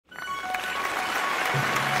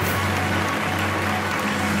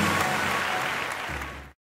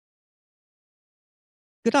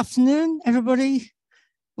Good afternoon, everybody.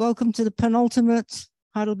 Welcome to the penultimate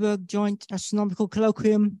Heidelberg Joint Astronomical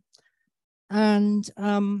Colloquium. And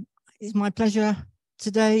it's my pleasure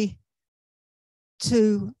today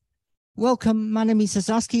to welcome Manami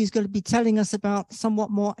Sasaki, who's going to be telling us about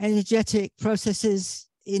somewhat more energetic processes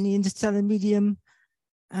in the interstellar medium.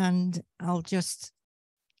 And I'll just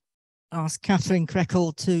ask Catherine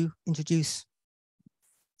Krekel to introduce.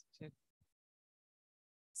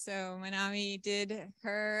 So Manami did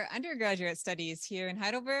her undergraduate studies here in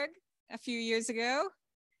Heidelberg a few years ago.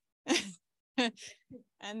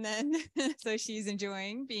 And then, so she's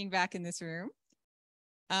enjoying being back in this room.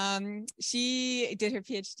 She did her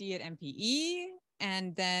PhD at MPE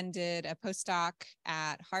and then did a postdoc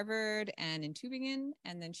at Harvard and in Tübingen.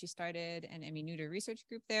 And then she started an Emmy Noether research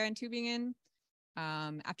group there in Tübingen.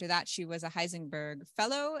 After that, she was a Heisenberg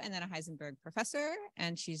fellow and then a Heisenberg professor.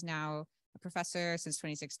 And she's now a professor since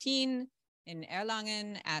 2016 in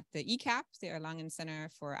Erlangen at the ECAP, the Erlangen Center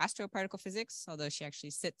for Astroparticle Physics, although she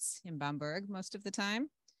actually sits in Bamberg most of the time.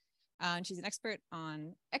 And she's an expert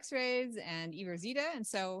on X-rays and E Rosita, and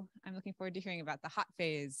so I'm looking forward to hearing about the hot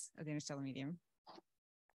phase of the interstellar medium.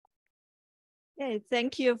 Okay,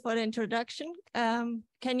 thank you for the introduction.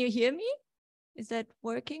 Can you hear me? Is that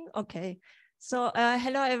working? Okay. So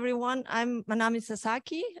hello, everyone. I'm Manami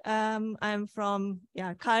Sasaki. I'm from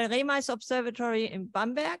Karl Rehmeiss Observatory in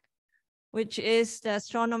Bamberg, which is the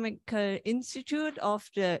Astronomical Institute of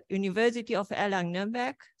the University of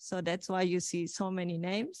Erlangen-Nuremberg. So that's why you see so many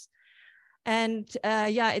names. And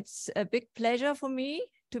it's a big pleasure for me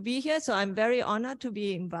to be here. So I'm very honored to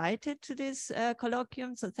be invited to this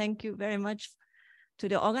colloquium. So thank you very much to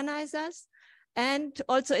the organizers. And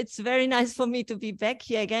also it's very nice for me to be back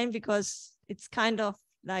here again because it's kind of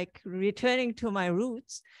like returning to my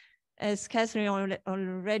roots. As Catherine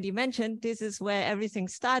already mentioned, this is where everything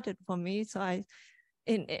started for me. So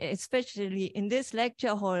especially in this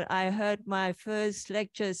lecture hall, I heard my first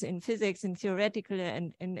lectures in physics, in theoretical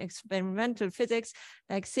and in experimental physics,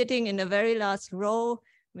 like sitting in the very last row,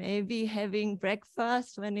 maybe having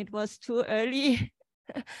breakfast when it was too early.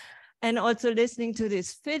 And also listening to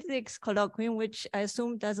this physics colloquium, which I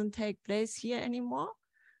assume doesn't take place here anymore.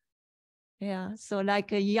 Yeah, so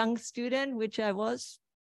like a young student, which I was,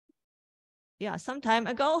 some time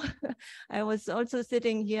ago, I was also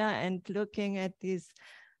sitting here and looking at these,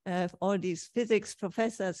 all these physics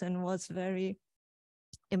professors and was very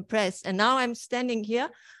impressed. And now I'm standing here.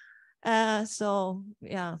 It's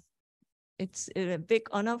a big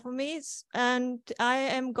honor for me. And I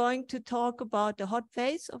am going to talk about the hot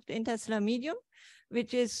phase of the interstellar medium,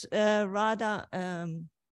 which is rather a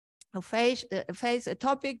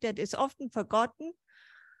topic that is often forgotten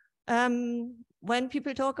when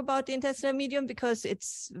people talk about the interstellar medium because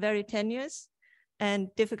it's very tenuous and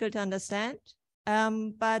difficult to understand.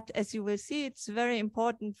 But as you will see, it's very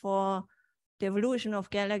important for the evolution of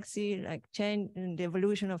galaxy, like change in the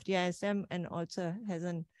evolution of the ISM, and also has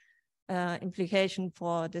an implication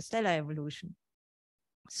for the stellar evolution.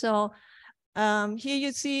 So here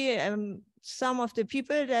you see some of the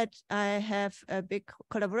people that I have a big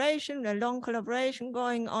collaboration, a long collaboration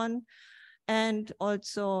going on, and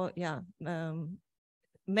also,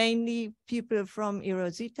 mainly people from E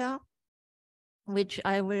Rosita, which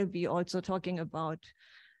I will be also talking about.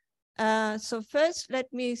 So first,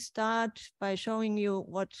 let me start by showing you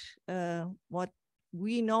what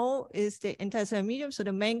we know is the interstellar medium. So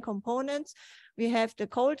the main components, we have the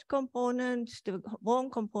cold component, the warm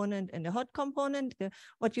component, and the hot component.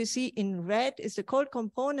 What you see in red is the cold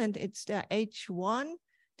component. It's the H1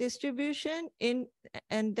 distribution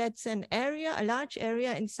and that's an area, a large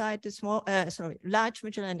area inside the large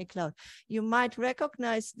Magellanic Cloud. You might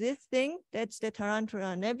recognize this thing. That's the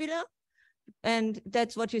Tarantula Nebula. And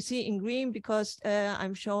that's what you see in green because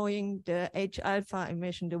I'm showing the H-alpha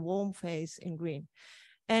emission, the warm phase in green.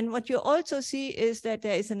 And what you also see is that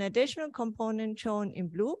there is an additional component shown in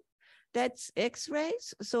blue. That's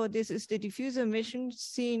X-rays. So this is the diffuse emission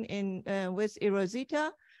seen in with E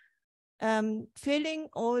Rosita, filling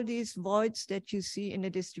all these voids that you see in the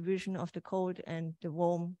distribution of the cold and the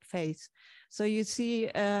warm phase. So you see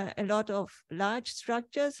a lot of large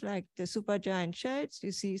structures like the supergiant shells,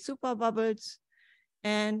 you see superbubbles,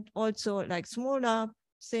 and also like smaller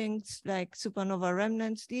things like supernova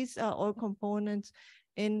remnants. These are all components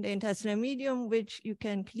in the interstellar medium, which you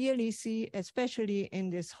can clearly see, especially in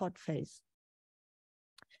this hot phase.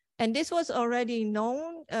 And this was already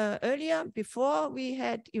known earlier, before we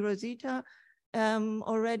had E Rosita,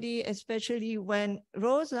 already, especially when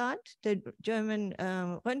Rosat, the German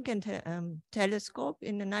Röntgen telescope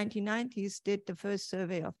in the 1990s, did the first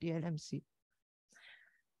survey of the LMC.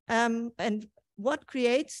 And what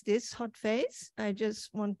creates this hot phase? I just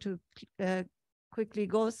want to quickly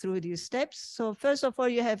go through these steps. So first of all,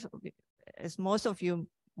 you have, as most of you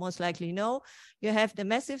most likely know, you have the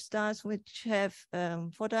massive stars which have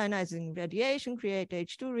photoionizing radiation, create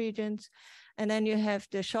H2 regions, and then you have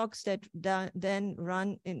the shocks that then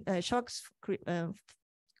run in shocks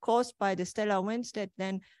caused by the stellar winds that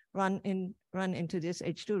then run into this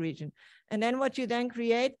H2 region. And then what you then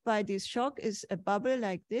create by this shock is a bubble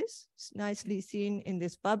like this. It's nicely seen in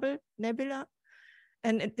this bubble nebula.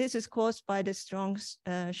 And this is caused by the strong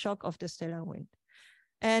shock of the stellar wind.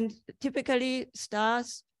 And typically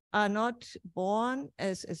stars are not born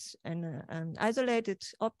as an isolated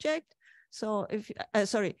object. So if,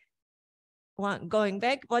 going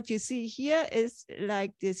back, what you see here is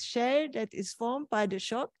like this shell that is formed by the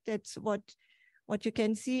shock. That's what you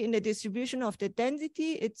can see in the distribution of the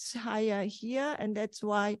density. It's higher here, and that's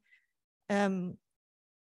why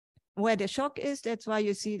where the shock is, that's why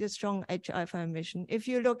you see the strong H-alpha emission. If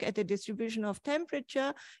you look at the distribution of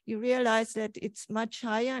temperature, you realize that it's much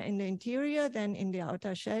higher in the interior than in the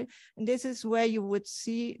outer shell. And this is where you would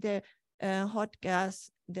see the hot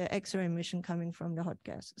gas, the X-ray emission coming from the hot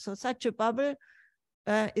gas. So such a bubble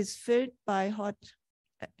is filled by hot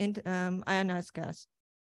ionized gas.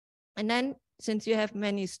 And then, since you have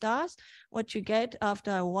many stars, what you get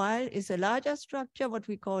after a while is a larger structure, what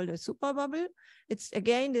we call a superbubble. It's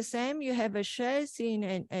again the same. You have a shell seen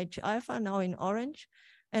in H-alpha, now in orange,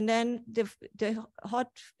 and then the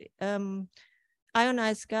hot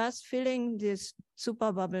ionized gas filling this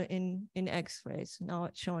superbubble in X-rays. Now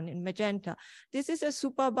it's shown in magenta. This is a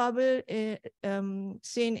superbubble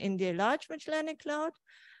seen in the Large Magellanic Cloud.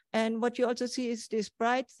 And what you also see is this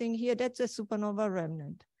bright thing here. That's a supernova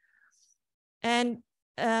remnant. And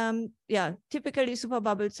yeah, typically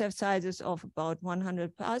superbubbles have sizes of about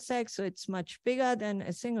 100 parsecs, so it's much bigger than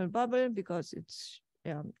a single bubble because it's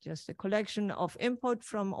just a collection of input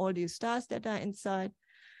from all these stars that are inside.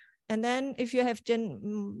 And then if you have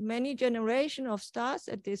many generations of stars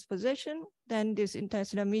at this position, then this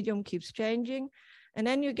interstellar medium keeps changing. And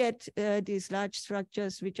then you get these large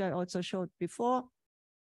structures, which I also showed before,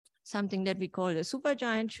 something that we call a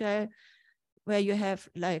supergiant shell, where you have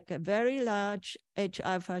like a very large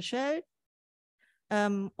H-alpha shell,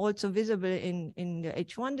 also visible in the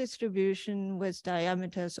H1 distribution with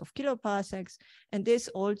diameters of kiloparsecs. And this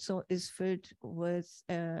also is filled with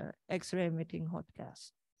X-ray emitting hot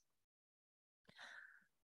gas.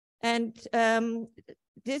 And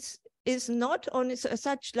this is not only,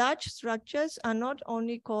 such large structures are not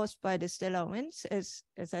only caused by the stellar winds, as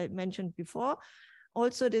I mentioned before.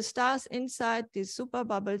 Also, the stars inside these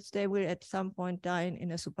superbubbles, they will at some point die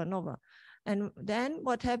in a supernova. And then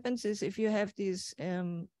what happens is if you have these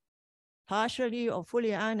partially or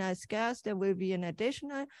fully ionized gas, there will be an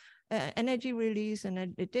additional energy release and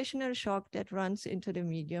an additional shock that runs into the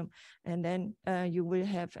medium. And then you will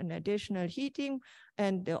have an additional heating,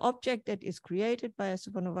 and the object that is created by a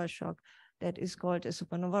supernova shock, that is called a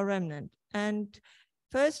supernova remnant. And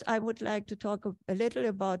first, I would like to talk a little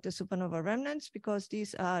about the supernova remnants, because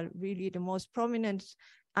these are really the most prominent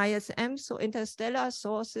ISMs, so interstellar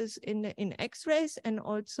sources in X-rays, and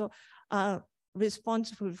also are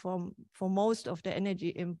responsible for most of the energy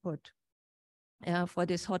input for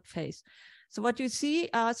this hot phase. So what you see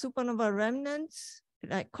are supernova remnants,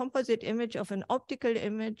 like composite image of an optical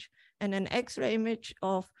image and an X-ray image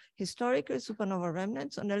of historical supernova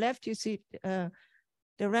remnants. On the left, you see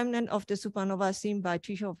the remnant of the supernova seen by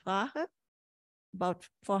Tycho Brahe about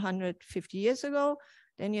 450 years ago.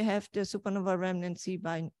 Then you have the supernova remnant seen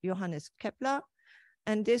by Johannes Kepler.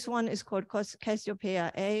 And this one is called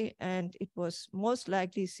Cassiopeia A, and it was most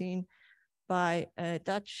likely seen by a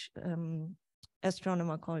Dutch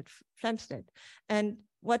astronomer called Flamsteed. And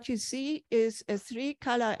what you see is a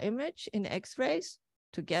 3-color image in X-rays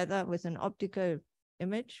together with an optical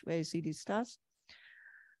image where you see these stars,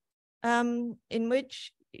 in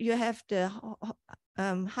which you have the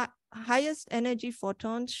highest energy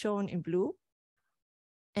photons shown in blue.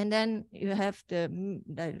 And then you have the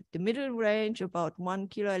middle range, about 1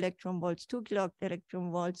 kilo electron volts, 2 kilo electron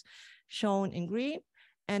volts shown in green,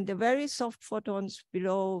 and the very soft photons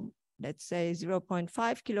below, let's say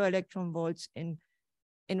 0.5 kilo electron volts in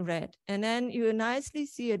red. And then you nicely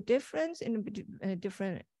see a difference in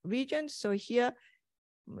different regions. So here,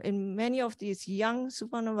 in many of these young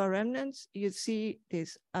supernova remnants, you see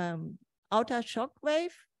this outer shock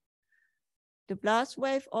wave, the blast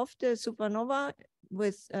wave of the supernova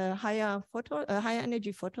with higher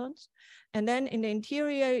energy photons. And then in the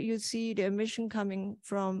interior, you see the emission coming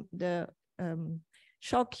from the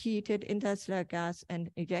shock heated interstellar gas and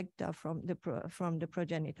ejecta from the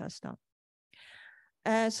progenitor star.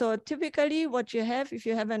 So typically what you have, if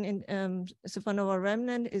you have an supernova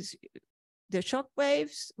remnant, is the shock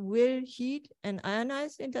waves will heat an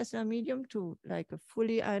ionized interstellar medium to like a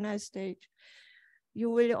fully ionized state. You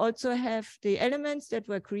will also have the elements that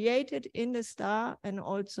were created in the star and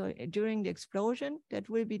also during the explosion that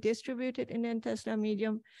will be distributed in the interstellar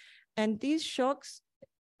medium. And these shocks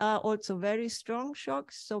are also very strong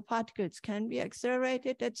shocks, so particles can be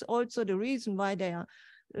accelerated. That's also the reason why they are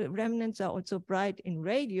remnants are also bright in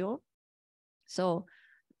radio. So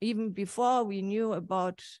even before we knew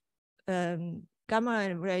about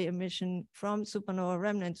gamma ray emission from supernova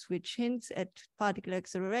remnants, which hints at particle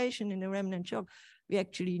acceleration in the remnant shock, we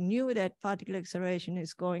actually knew that particle acceleration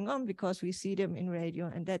is going on because we see them in radio,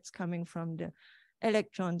 and that's coming from the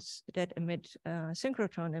electrons that emit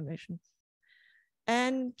synchrotron emission.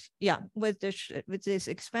 And yeah, with this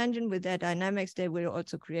expansion, with their dynamics, they will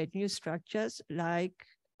also create new structures, like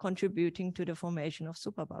contributing to the formation of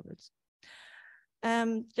superbubbles.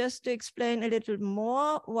 Just to explain a little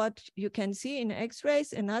more what you can see in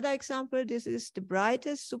X-rays, another example, this is the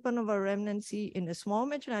brightest supernova remnant seen in a small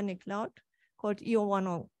Magellanic Cloud called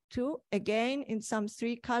EO102, again in some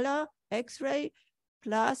 3-color X-ray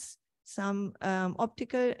plus some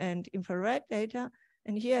optical and infrared data.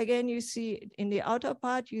 And here again, you see in the outer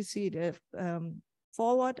part, you see the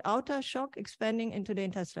forward outer shock expanding into the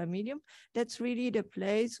interstellar medium. That's really the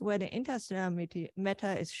place where the interstellar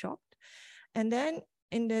matter is shocked. And then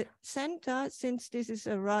in the center, since this is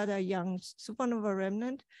a rather young supernova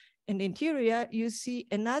remnant, in the interior, you see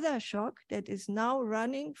another shock that is now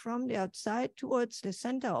running from the outside towards the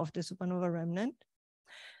center of the supernova remnant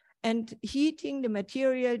and heating the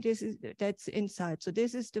material that's inside. So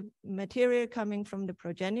this is the material coming from the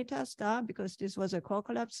progenitor star, because this was a core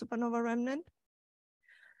collapse supernova remnant,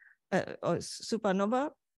 or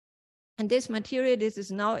supernova. And this material, this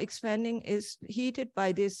is now expanding, is heated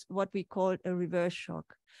by this, what we call a reverse shock.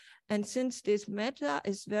 And since this matter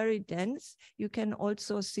is very dense, you can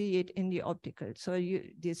also see it in the optical. So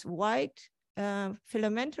this white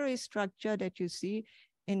filamentary structure that you see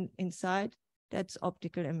inside, that's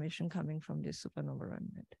optical emission coming from this supernova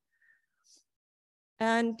remnant.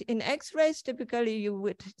 And in X-rays, typically you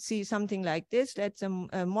would see something like this. That's a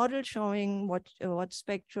model showing what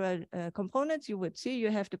spectral components you would see. You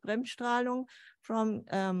have the Bremsstrahlung from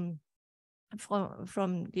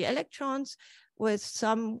the electrons with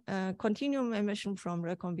some continuum emission from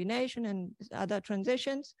recombination and other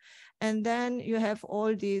transitions. And then you have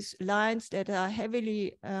all these lines that are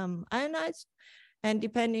heavily ionized. And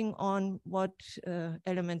depending on what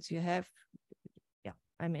elements you have,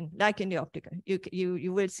 I mean, like in the optical,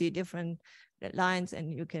 you will see different lines,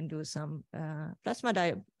 and you can do some plasma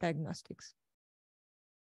diagnostics.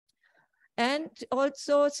 And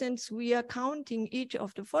also, since we are counting each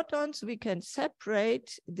of the photons, we can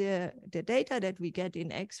separate the data that we get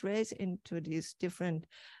in X-rays into these different,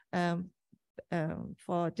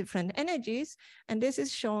 for different energies. And this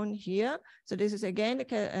is shown here. So this is again,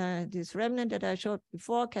 this remnant that I showed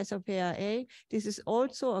before, Cassiopeia A. This is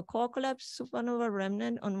also a core collapse supernova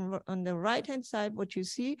remnant. On the right-hand side, what you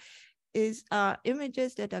see is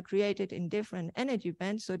images that are created in different energy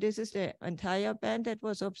bands. So this is the entire band that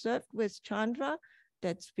was observed with Chandra,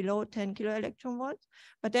 that's below 10 kilo electron volts.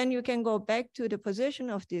 But then you can go back to the position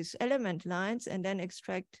of these element lines and then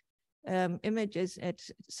extract images at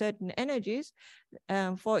certain energies,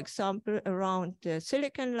 for example, around the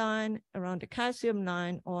silicon line, around the calcium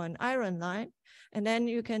line, or an iron line. And then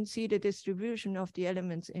you can see the distribution of the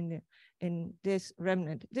elements in this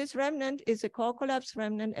remnant. This remnant is a core collapse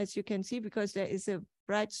remnant, as you can see, because there is a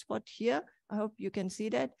bright spot here. I hope you can see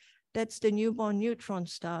that. That's the newborn neutron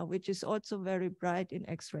star, which is also very bright in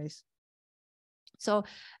X-rays. So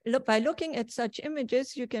by looking at such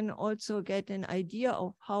images, you can also get an idea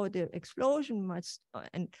of how the explosion must,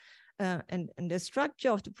 and the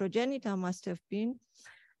structure of the progenitor must have been.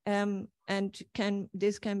 And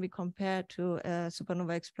this can be compared to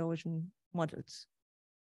supernova explosion models.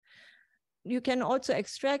 You can also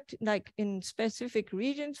extract, like in specific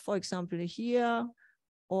regions, for example, here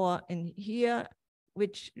or in here,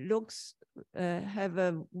 which looks have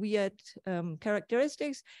a weird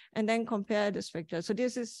characteristics, and then compare the spectra. So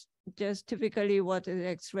this is just typically what an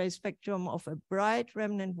X-ray spectrum of a bright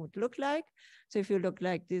remnant would look like. So if you look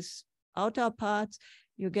like this outer parts,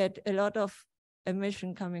 you get a lot of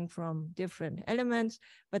emission coming from different elements.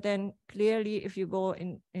 But then clearly, if you go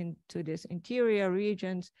into these interior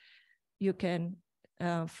regions, you can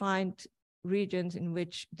find regions in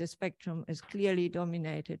which the spectrum is clearly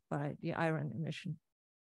dominated by the iron emission.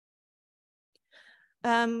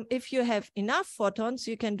 if you have enough photons,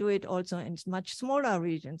 you can do it also in much smaller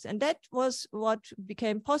regions. And that was what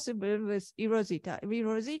became possible with eROSITA.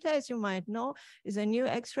 eROSITA, as you might know, is a new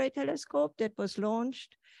X-ray telescope that was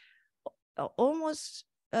launched almost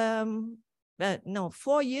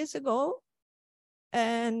 4 years ago,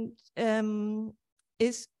 and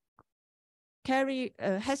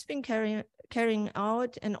has been carrying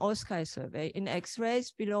out an all-sky survey in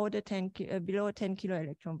X-rays below 10 kilo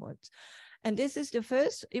electron volts. And this is the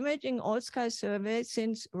first imaging all-sky survey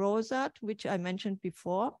since ROSAT, which I mentioned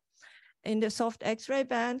before, in the soft X-ray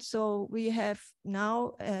band. So we have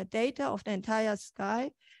now data of the entire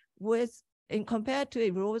sky compared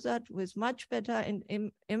to ROSAT with much better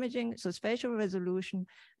imaging, so spatial resolution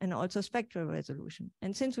and also spectral resolution.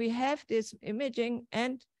 And since we have this imaging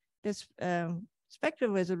and this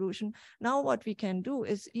spectral resolution, now what we can do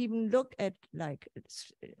is even look at like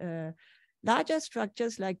larger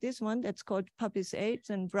structures like this one that's called PUPIS 8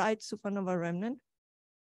 and bright supernova remnant.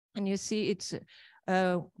 And you see it's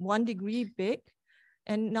 1 degree big.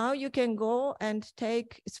 And now you can go and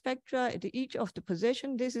take spectra at each of the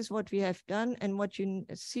position. This is what we have done. And what you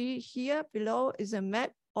see here below is a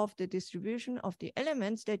map of the distribution of the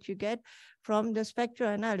elements that you get from the spectral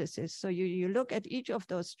analysis. So you look at each of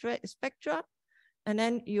those spectra, and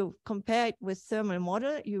then you compare it with thermal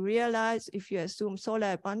model. You realize if you assume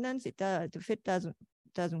solar abundance, the fit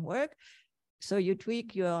doesn't work. So you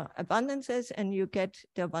tweak your abundances and you get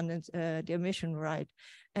the abundance, the emission right.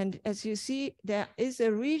 And as you see, there is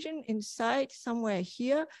a region inside somewhere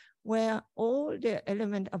here where all the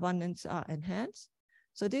element abundance are enhanced.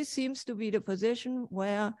 So this seems to be the position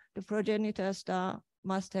where the progenitor star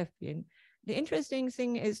must have been. The interesting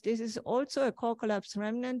thing is this is also a core collapse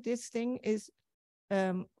remnant. This thing is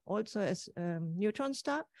also a neutron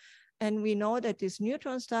star. And we know that this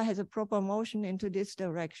neutron star has a proper motion into this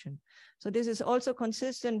direction. So this is also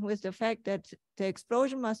consistent with the fact that the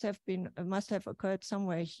explosion must have occurred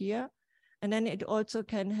somewhere here. And then it also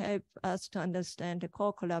can help us to understand the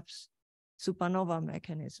core collapse supernova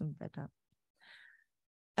mechanism better.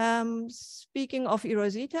 Speaking of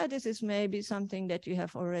eROSITA, this is maybe something that you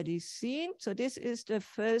have already seen. So this is the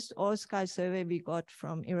first all-sky survey we got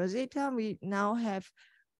from eROSITA. We now have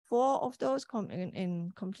 4 of those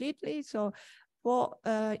in completely. So 4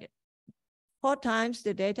 times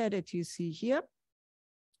the data that you see here.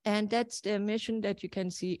 And that's the emission that you can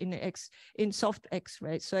see in soft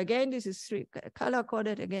X-rays. So again, this is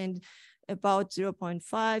color-coded again. About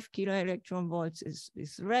 0.5 kilo electron volts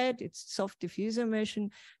is red, it's soft diffuse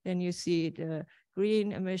emission. Then you see the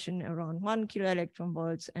green emission around 1 kilo electron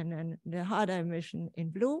volts, and then the harder emission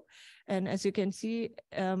in blue. And as you can see,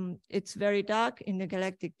 it's very dark in the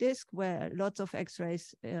galactic disk where lots of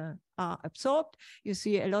X-rays are absorbed. You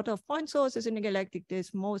see a lot of point sources in the galactic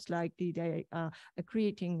disk. Most likely they are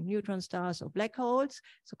accreting neutron stars or black holes,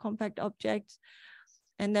 so compact objects.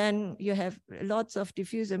 And then you have lots of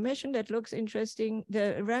diffuse emission that looks interesting.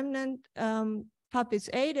 The remnant PUPIS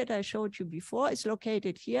A that I showed you before is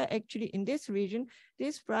located here, actually in this region.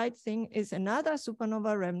 This bright thing is another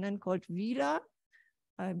supernova remnant called Vela.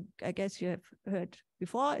 I guess you have heard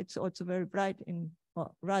before. It's also very bright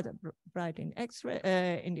or rather bright in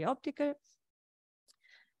X-ray, in the optical.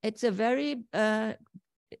 It's a very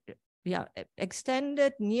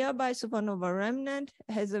extended nearby supernova remnant,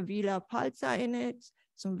 has a Vela pulsar in it.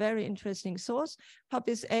 Some very interesting source.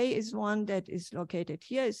 PUPIS A is one that is located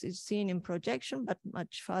here. It's seen in projection, but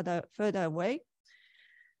much further away.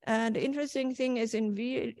 And the interesting thing is in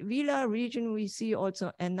Vela region, we see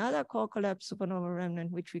also another core collapse supernova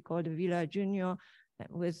remnant, which we call the Vela Junior,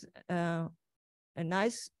 with a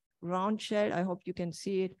nice round shell. I hope you can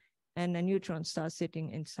see it, and a neutron star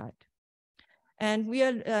sitting inside. And we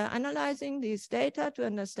are analyzing these data to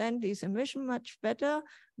understand these emissions much better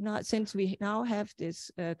now, since we now have this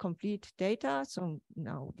complete data. So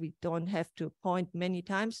now we don't have to point many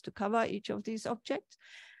times to cover each of these objects.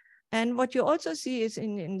 And what you also see is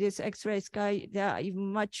in this X-ray sky, there are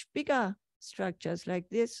even much bigger structures like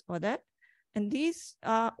this or that. And these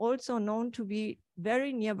are also known to be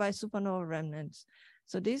very nearby supernova remnants.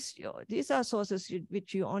 So these are sources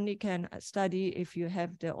which you only can study if you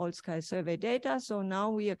have the all-sky survey data. So now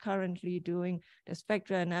we are currently doing the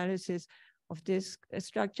spectral analysis of this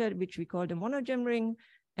structure, which we call the monogem ring,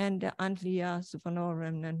 and the Antlia supernova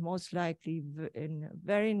remnant, most likely in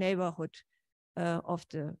very neighborhood of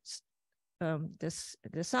the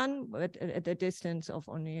sun, but at a distance of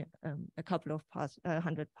only a couple of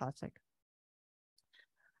 100 parsec.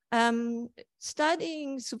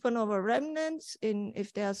 Studying supernova remnants,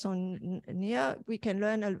 if they are so near, we can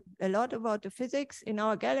learn a lot about the physics in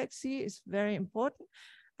our galaxy. Is very important.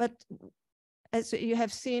 But as you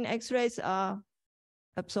have seen, X-rays are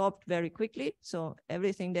absorbed very quickly. So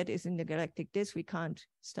everything that is in the galactic disk, we can't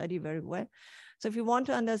study very well. So if you want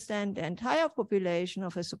to understand the entire population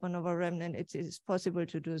of a supernova remnant, it is possible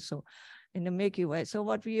to do so in the Milky Way. So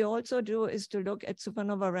what we also do is to look at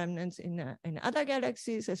supernova remnants in other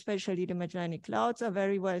galaxies, especially the Magellanic Clouds are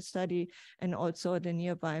very well studied, and also the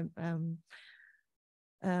nearby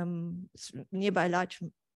large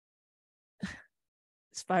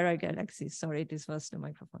spiral galaxies. Sorry, this was the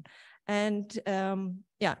microphone. And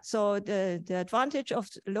yeah, so the advantage of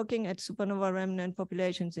looking at supernova remnant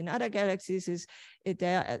populations in other galaxies is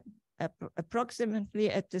they're approximately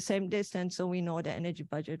at the same distance, so we know the energy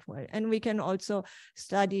budget well. And we can also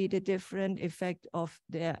study the different effect of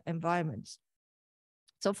their environments.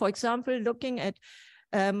 So for example, looking at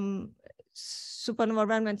supernova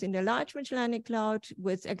remnants in the Large Magellanic Cloud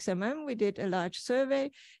with XMM, we did a large survey.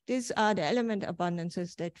 These are the element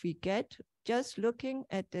abundances that we get just looking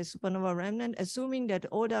at the supernova remnant, assuming that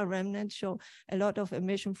older remnants show a lot of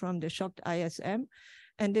emission from the shocked ISM.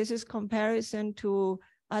 And this is comparison to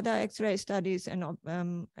other X-ray studies and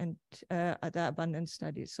other abundance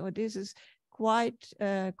studies. So this is quite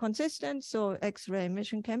consistent. So X-ray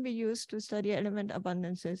emission can be used to study element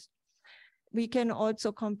abundances. We can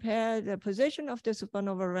also compare the position of the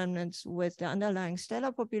supernova remnants with the underlying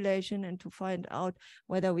stellar population and to find out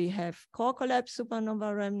whether we have core collapse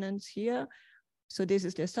supernova remnants here. So this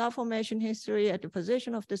is the star formation history at the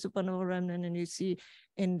position of the supernova remnant. And you see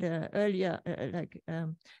in the earlier,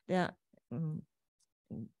 in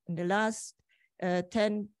the last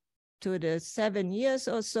 10 to the 7 years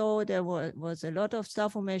or so, there was a lot of star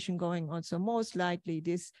formation going on. So most likely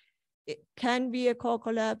it can be a core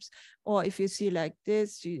collapse, or if you see like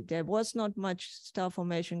this, there was not much star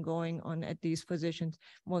formation going on at these positions.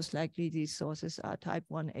 Most likely these sources are type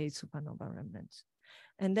 1a supernova remnants.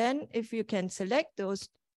 And then if you can select those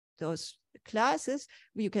classes,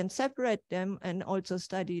 you can separate them and also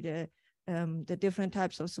study the different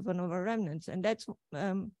types of supernova remnants. And that's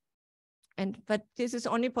but this is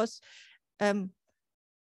only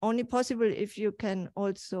possible if you can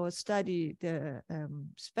also study the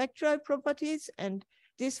spectral properties. And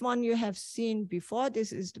this one you have seen before.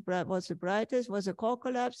 This is was the brightest, was a core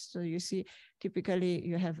collapse. So you see, typically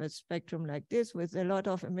you have a spectrum like this with a lot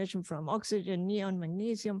of emission from oxygen, neon,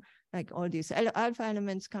 magnesium, like all these alpha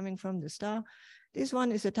elements coming from the star. This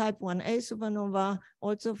one is a type 1a supernova,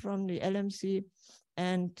 also from the LMC.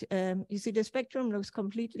 And you see the spectrum looks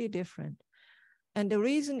completely different. And the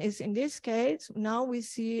reason is, in this case, now we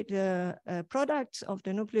see the products of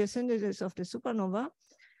the nucleosynthesis of the supernova,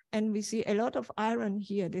 and we see a lot of iron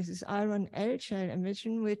here. This is iron L shell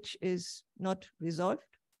emission, which is not resolved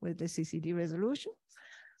with the CCD resolution.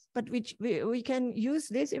 But we can use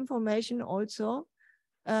this information also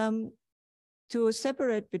to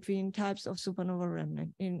separate between types of supernova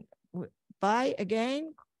remnant by,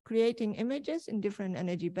 again, creating images in different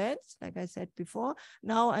energy bands, like I said before.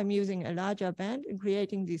 Now I'm using a larger band and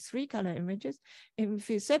creating these 3 color images. If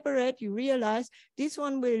you separate, you realize this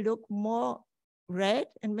one will look more red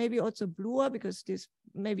and maybe also bluer, because this,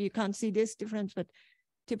 maybe you can't see this difference, but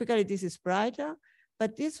typically this is brighter.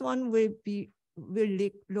 But this one will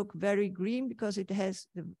look very green because it has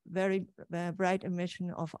the very bright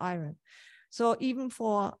emission of iron. So even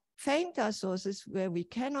for fainter sources where we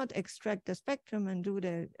cannot extract the spectrum and do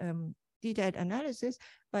the detailed analysis,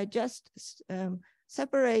 by just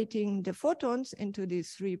separating the photons into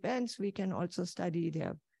these 3 bands, we can also study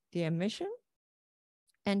the emission.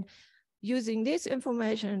 And using this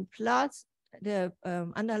information plus the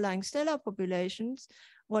underlying stellar populations,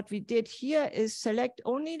 what we did here is select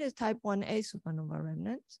only the type 1a supernova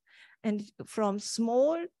remnants, and from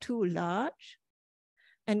small to large.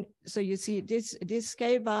 And so you see this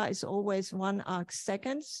scale bar is always 1 arc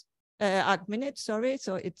minute, sorry.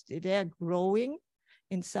 So they're growing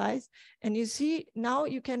in size. And you see, now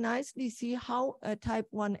you can nicely see how a type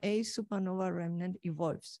 1a supernova remnant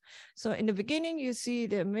evolves. So in the beginning, you see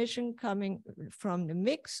the emission coming from the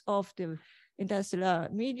mix of the interstellar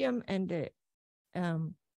medium and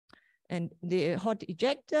the hot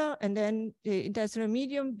ejector. And then the interstellar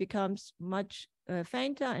medium becomes much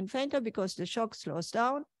fainter and fainter because the shock slows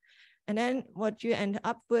down. And then what you end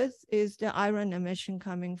up with is the iron emission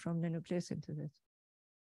coming from the nucleosynthesis.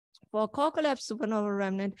 For core collapse supernova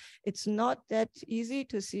remnant, it's not that easy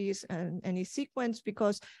to see any sequence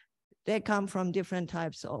because they come from different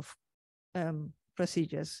types of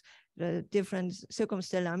procedures, the different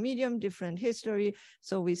circumstellar medium, different history.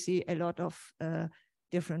 So we see a lot of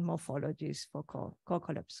different morphologies for core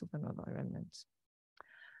collapse supernova remnants.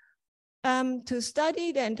 To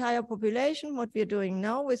study the entire population, what we're doing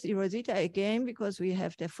now with eROSITA, again, because we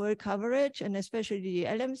have the full coverage, and especially the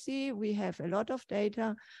LMC, we have a lot of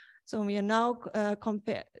data. So we are now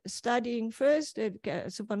studying first the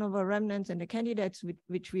supernova remnants and the candidates,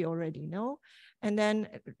 which we already know. And then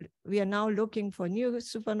we are now looking for new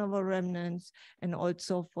supernova remnants, and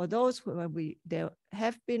also for those where there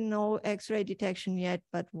have been no X-ray detection yet,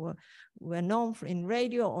 but were known in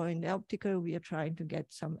radio or in the optical, we are trying to get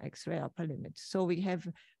some X-ray upper limits. So we have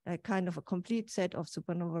a kind of a complete set of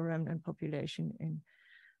supernova remnant population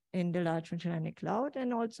in the Large Magellanic Cloud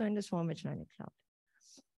and also in the Small Magellanic Cloud.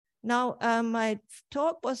 Now, my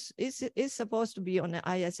talk is supposed to be on the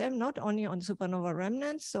ISM, not only on supernova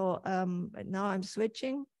remnants. So now I'm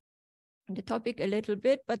switching the topic a little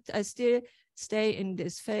bit, but I still stay in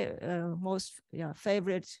this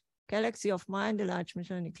favorite galaxy of mine, the Large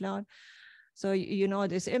Magellanic Cloud. So you know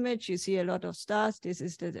this image, you see a lot of stars. This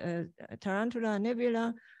is the Tarantula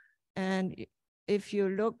Nebula. And if you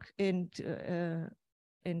look into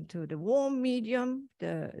the warm medium,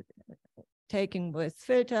 taking with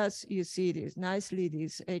filters, you see these nicely,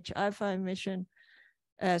 these H-alpha emission,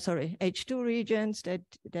 H2 regions that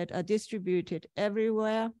are distributed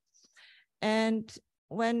everywhere. And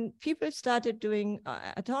when people started doing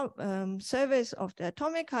surveys of the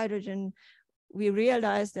atomic hydrogen, we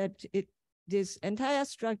realized that this entire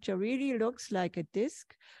structure really looks like a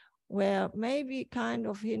disk, where maybe kind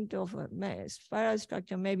of hint of a spiral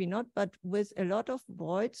structure, maybe not, but with a lot of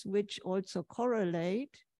voids, which also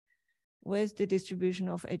correlate with the distribution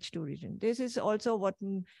of H2 region. This is also what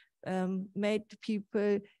made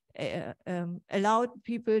people, allowed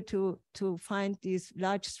people to find these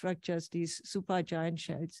large structures, these supergiant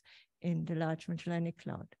shells in the Large Magellanic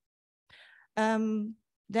Cloud.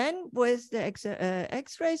 Then with the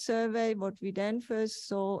X-ray survey, what we then first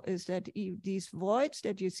saw is that these voids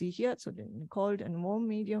that you see here, so the cold and warm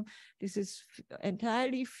medium, this is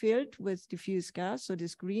entirely filled with diffuse gas. So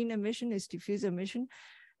this green emission is diffuse emission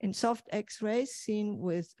in soft X-rays seen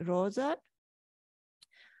with ROSAT.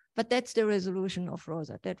 But that's the resolution of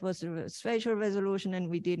ROSAT. That was the spatial resolution, and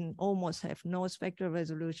we didn't almost have no spectral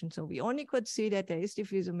resolution. So we only could see that there is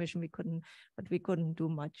diffuse emission. But we couldn't do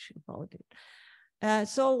much about it.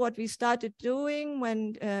 So what we started doing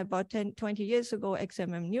when about 20 years ago,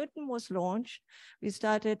 XMM Newton was launched, we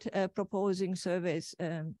started proposing surveys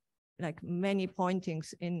like many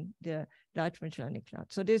pointings in the Large Magellanic Cloud.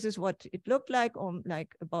 So this is what it looked like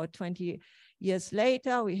about 20 years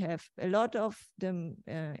later. We have a lot of them,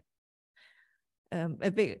 a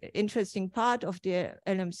big interesting part of the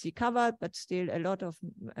LMC covered, but still a lot of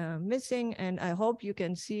missing. And I hope you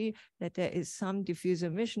can see that there is some diffuse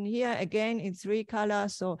emission here, again in 3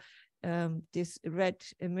 colors. So this red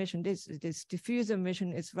emission, this diffuse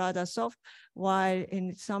emission is rather soft, while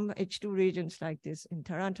in some H2 regions like this, in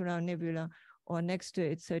Tarantula Nebula or next to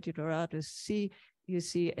it, Doradus C, you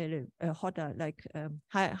see a hotter, like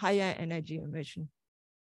higher energy emission.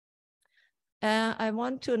 I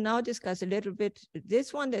want to now discuss a little bit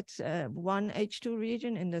this one. That's one H2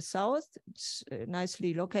 region in the south. It's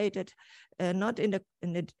nicely located, not in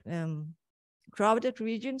the crowded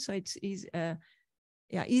region, so it's easier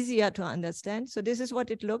to understand. So this is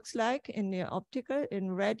what it looks like in the optical.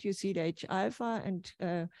 In red, you see the H-alpha,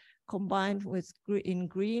 and combined with in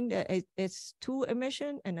green, the S2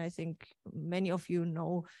 emission. And I think many of you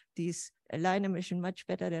know these line emission much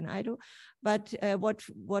better than I do. But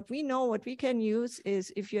what we know, what we can use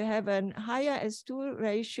is if you have a higher S2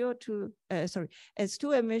 ratio to,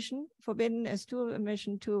 S2 emission, forbidden S2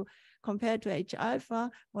 emission to compared to H-alpha,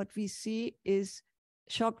 what we see is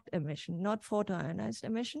shocked emission, not photoionized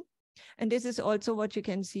emission. And this is also what you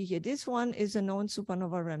can see here. This one is a known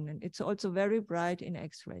supernova remnant. It's also very bright in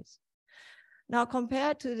X-rays. Now,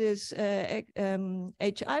 compared to this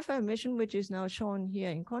H-alpha emission, which is now shown here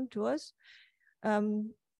in contours,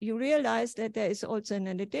 you realize that there is also an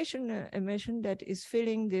additional emission that is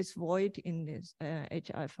filling this void in this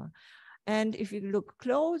H-alpha. And if you look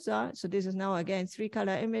closer, so this is now again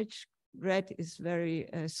 3-color image, red is very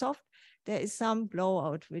soft, there is some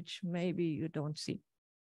blowout, which maybe you don't see.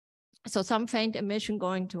 So some faint emission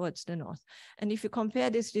going towards the north. And if you compare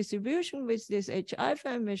this distribution with this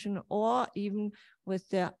H-alpha emission, or even with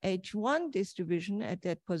the H1 distribution at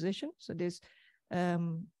that position, so this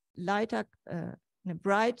lighter,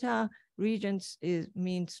 brighter regions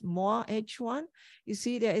means more H1, you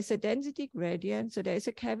see there is a density gradient. So there is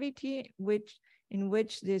a cavity in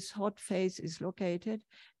which this hot phase is located.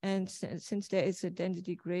 And since there is a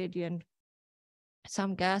density gradient,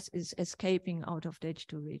 some gas is escaping out of the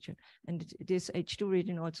H2 region. And this H2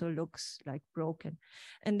 region also looks like broken.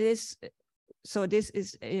 And this so this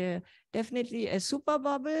is definitely a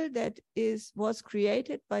superbubble that was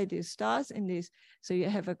created by these stars in this. So you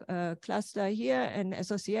have a cluster here and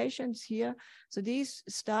associations here. So these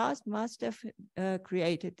stars must have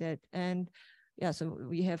created that. And yeah, so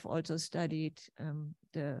we have also studied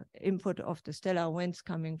the input of the stellar winds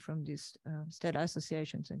coming from these stellar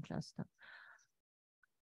associations and cluster.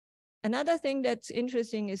 Another thing that's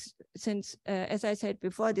interesting is, since, as I said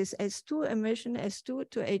before, this S2 emission, S2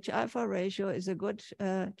 to H alpha ratio is a good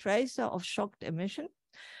tracer of shocked emission.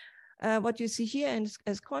 What you see here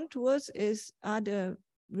as contours are the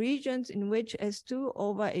regions in which S2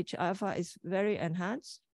 over H alpha is very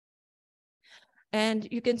enhanced. And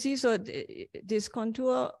you can see, so this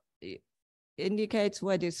contour indicates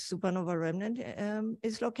where this supernova remnant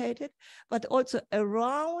is located, but also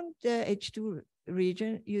around the H2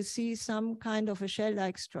 region, you see some kind of a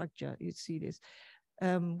shell-like structure. You see this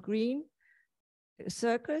green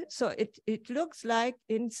circle. So it looks like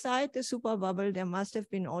inside the superbubble, there must have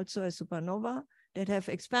been also a supernova that have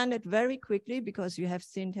expanded very quickly, because you have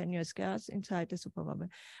thin tenuous gas inside the superbubble,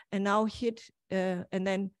 and now hit, and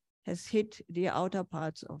then has hit the outer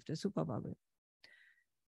parts of the superbubble.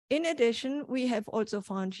 In addition, we have also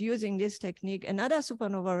found, using this technique, another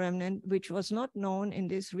supernova remnant, which was not known in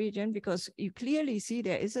this region, because you clearly see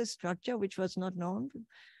there is a structure which was not known,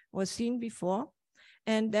 was seen before.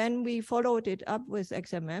 And then we followed it up with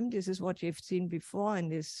XMM. This is what you've seen before in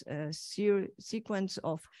this sequence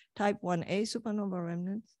of type 1a supernova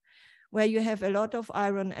remnants, where you have a lot of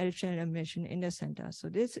iron L-shell emission in the center. So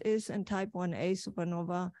this is a type 1a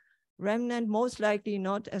supernova remnant, most likely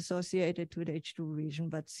not associated to the H2 region,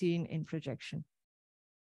 but seen in projection.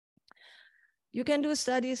 You can do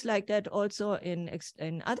studies like that also in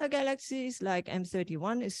other galaxies, like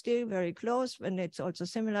M31 is still very close, and it's also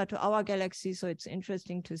similar to our galaxy. So it's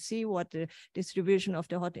interesting to see what the distribution of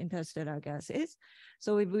the hot interstellar gas is.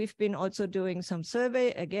 So we've been also doing some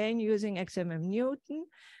survey, again, using XMM Newton.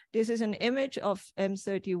 This is an image of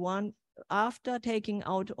M31 after taking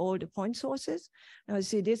out all the point sources. Now you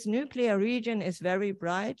see this nuclear region is very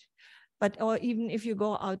bright, or even if you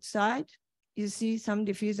go outside, you see some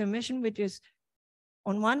diffuse emission, which is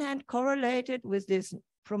on one hand correlated with this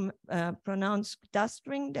pronounced dust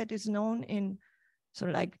ring that is known in, so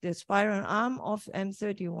like the spiral arm of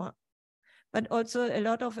M31, but also a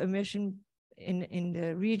lot of emission in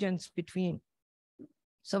the regions between.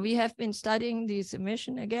 So we have been studying this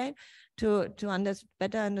emission again to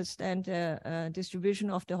better understand the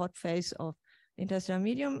distribution of the hot phase of interstellar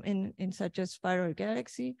medium in such a spiral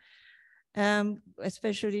galaxy,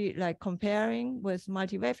 especially like comparing with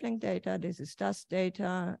multi-wavelength data. This is dust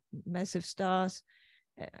data, massive stars,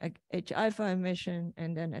 H alpha emission,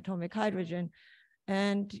 and then atomic hydrogen.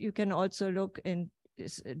 And you can also look in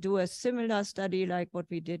do a similar study like what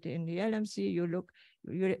we did in the LMC. You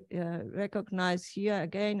recognize here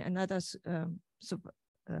again another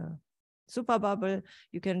superbubble.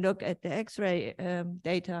 You can look at the X-ray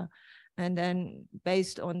data, and then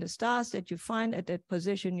based on the stars that you find at that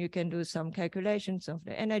position, you can do some calculations of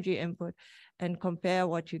the energy input and compare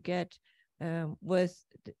what you get with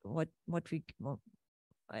the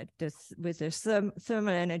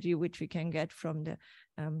thermal energy which we can get from the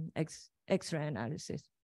X-ray analysis.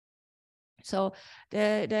 So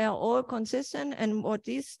they are all consistent, and what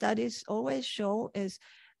these studies always show is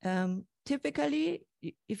typically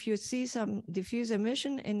if you see some diffuse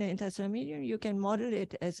emission in the interstellar medium, you can model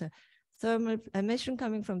it as a thermal emission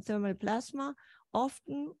coming from thermal plasma,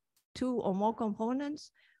 often two or more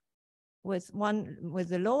components, with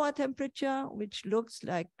a lower temperature, which looks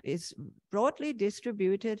like is broadly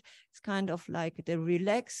distributed. It's kind of like the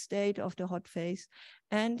relaxed state of the hot phase,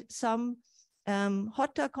 and some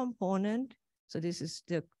hotter component. So this is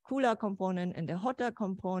the cooler component and the hotter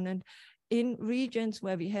component in regions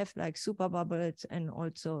where we have like superbubbles and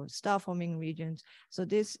also star-forming regions. So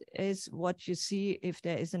this is what you see if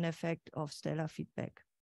there is an effect of stellar feedback.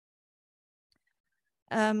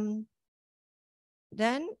 Then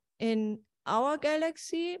in our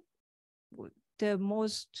galaxy, the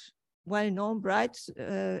most well-known bright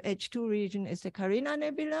H2 region is the Carina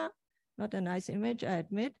Nebula. Not a nice image, I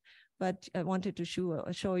admit, but I wanted to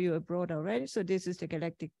show you a broader range. So this is the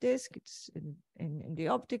galactic disk. It's in the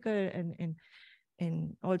optical and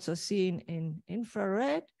in also seen in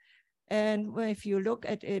infrared. And if you look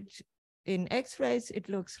at it in X-rays, it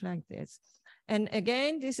looks like this. And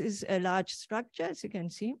again, this is a large structure, as you can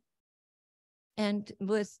see. And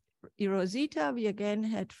with eROSITA, we again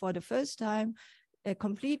had for the first time a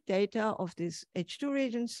complete data of this H2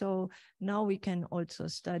 region. So now we can also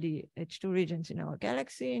study H2 regions in our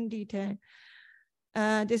galaxy in detail.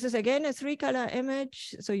 This is again a 3-color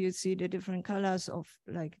image. So you see the different colors of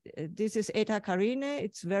like, this is Eta Carinae.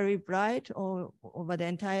 It's very bright over the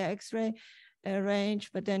entire X-ray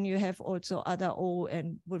range, but then you have also other O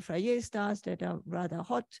and Wolf-Rayet stars that are rather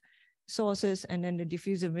hot sources, and then the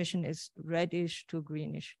diffuse emission is reddish to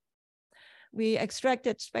greenish. We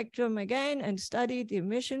extracted spectrum again and studied the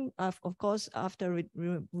emission, of course, after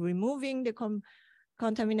removing the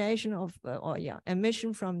contamination of,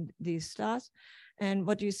 emission from these stars. And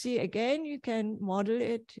what you see again, you can model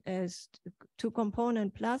it as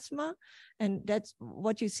 2-component plasma. And that's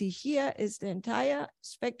what you see here is the entire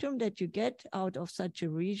spectrum that you get out of such a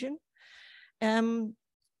region. And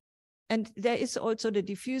there is also the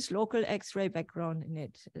diffuse local X-ray background in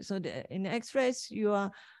it. So in X-rays,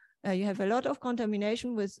 you have a lot of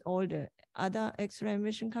contamination with all the other X-ray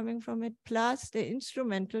emission coming from it, plus the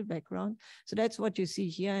instrumental background. So that's what you see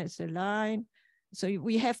here is a line. So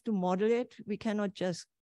we have to model it. We cannot just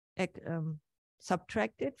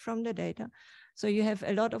subtract it from the data. So you have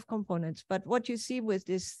a lot of components. But what you see with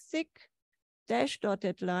these thick dash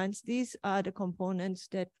dotted lines, these are the components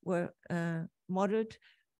that were modeled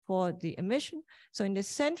for the emission. So in the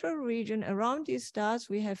central region around these stars,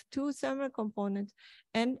 we have 2 thermal components,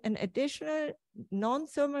 and an additional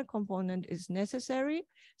non-thermal component is necessary.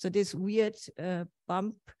 So this weird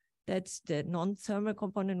bump, that's the non-thermal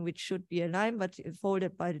component, which should be aligned, but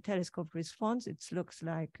folded by the telescope response, it looks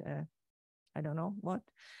like, I don't know what.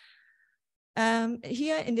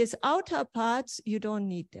 Here in these outer parts, you don't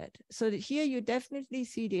need that. So here you definitely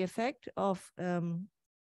see the effect of the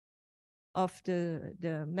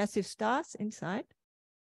massive stars inside.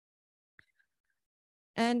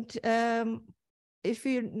 And if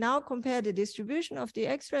you now compare the distribution of the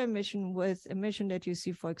X-ray emission with emission that you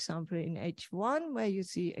see, for example, in H1, where you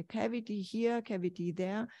see a cavity here, cavity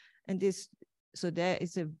there, and this, so there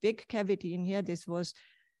is a big cavity in here. This was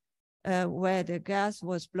where the gas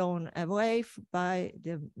was blown away by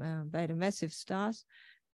the massive stars.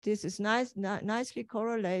 This is nicely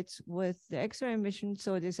correlates with the X-ray emission.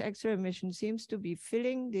 So this X-ray emission seems to be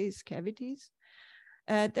filling these cavities.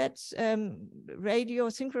 That's radio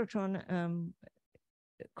synchrotron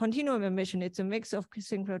continuum emission. It's a mix of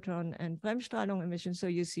synchrotron and Bremsstrahlung emission. So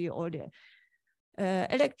you see all the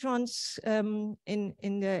electrons in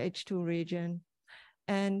the H2 region.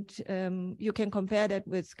 And you can compare that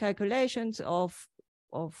with calculations of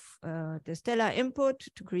the stellar input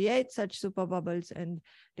to create such superbubbles, and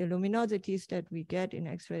the luminosities that we get in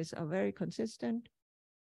X-rays are very consistent.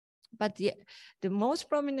 But the most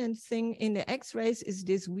prominent thing in the X-rays is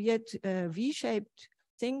this weird V-shaped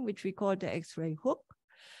thing, which we call the X-ray hook.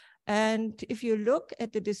 And if you look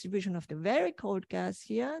at the distribution of the very cold gas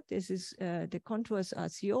here, this is the contours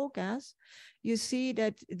RCO gas, you see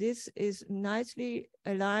that this is nicely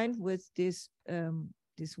aligned with this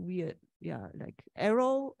this weird, like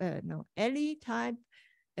arrow, alley type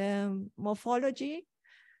morphology.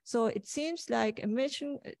 So it seems like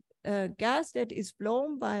emission gas that is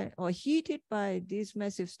blown by or heated by these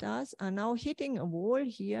massive stars are now hitting a wall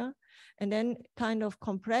here and then kind of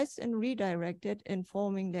compressed and redirected and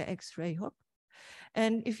forming the X-ray hook.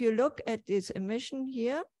 And if you look at this emission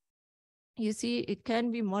here, you see it can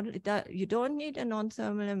be modeled. You don't need a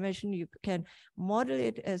non-thermal emission. You can model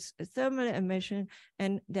it as a thermal emission,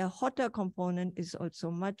 and the hotter component is also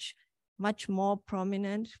much more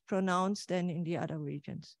pronounced than in the other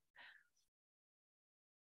regions.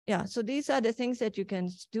 Yeah, so these are the things that you can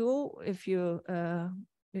do if you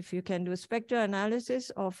can do spectral analysis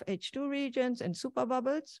of H2 regions and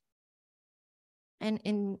superbubbles.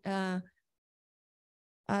 And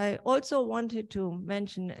I also wanted to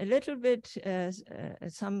mention a little bit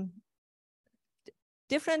some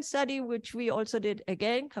different study, which we also did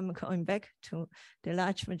again, going back to the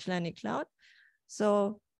Large Magellanic Cloud.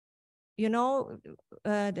 So, you know,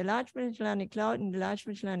 the Large Magellanic Cloud, in the Large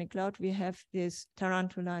Magellanic Cloud, we have this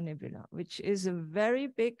Tarantula Nebula, which is a very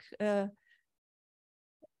big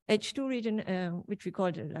H2 region, which we call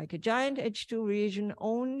it like a giant H2 region,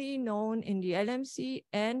 only known in the LMC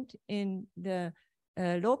and in the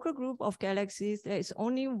local group of galaxies. There is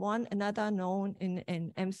only another known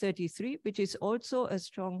in M33, which is also a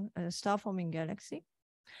strong star-forming galaxy.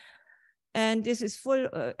 And this is full,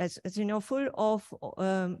 as you know, full of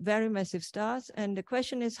very massive stars. And the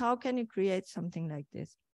question is, how can you create something like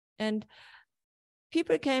this? And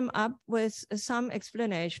people came up with some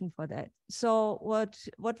explanation for that. So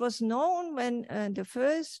what was known when the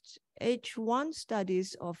first H1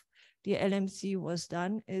 studies of the LMC was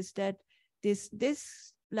done is that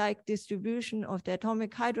this like distribution of the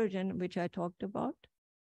atomic hydrogen, which I talked about,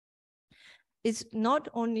 is not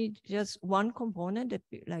only just one component that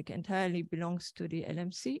like entirely belongs to the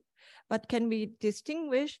LMC, but can be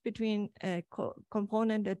distinguished between a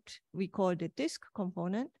component that we call the disk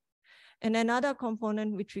component and another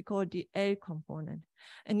component which we call the L component.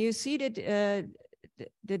 And you see that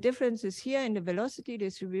the difference is here in the velocity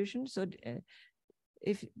distribution. So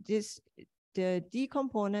if the D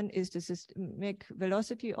component is the systemic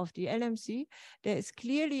velocity of the LMC, there is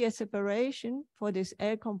clearly a separation for this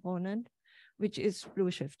L component, which is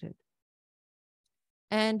blue shifted.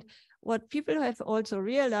 And what people have also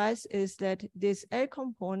realized is that this L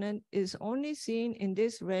component is only seen in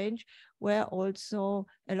this range where also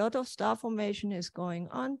a lot of star formation is going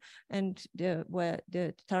on and where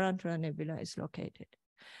the Tarantula Nebula is located.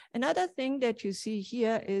 Another thing that you see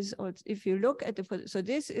here is if you look at so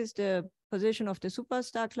this is the position of the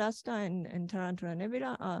superstar cluster in Tarantula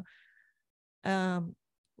Nebula,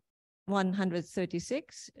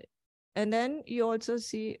 136. And then you also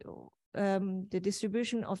see the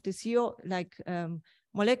distribution of the CO, like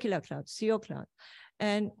molecular clouds, CO cloud.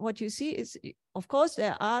 And what you see is, of course,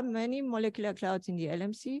 there are many molecular clouds in the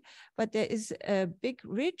LMC, but there is a big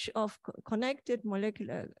ridge of connected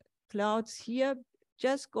molecular clouds here,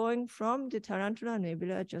 just going from the Tarantula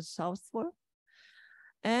Nebula just southward.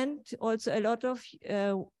 And also a lot of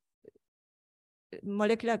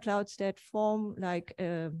molecular clouds that form like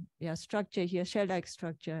structure here, shell-like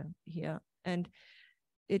structure here. And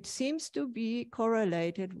it seems to be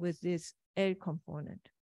correlated with this L component.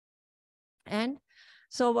 And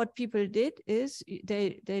so what people did is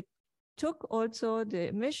they took also the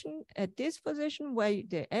emission at this position where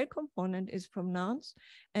the L component is pronounced,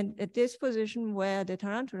 and at this position where the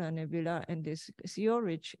Tarantula Nebula and this CO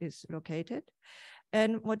ridge is located.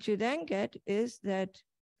 And what you then get is that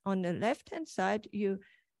on the left-hand side, you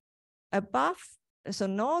above, so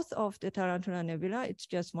north of the Tarantula Nebula, it's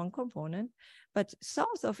just one component, but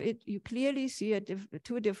south of it, you clearly see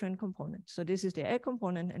two different components. So this is the L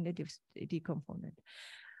component and the D component.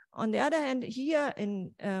 On the other hand, here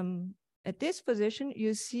in at this position,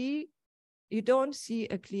 you don't see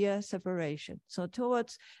a clear separation. So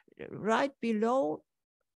towards right below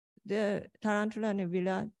the Tarantula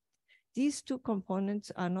Nebula, these two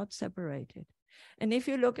components are not separated. And if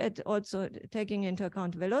you look at also taking into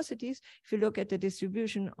account velocities, if you look at the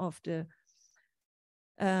distribution of the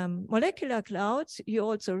molecular clouds, you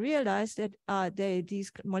also realize that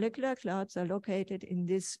these molecular clouds are located in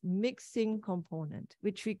this mixing component,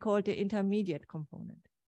 which we call the intermediate component.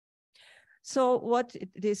 So what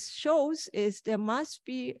this shows is there must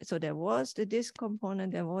be, so there was the disk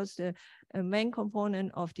component, there was the main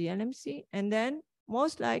component of the LMC, and then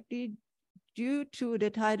most likely due to the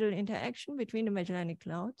tidal interaction between the Magellanic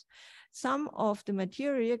Clouds, some of the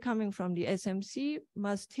material coming from the SMC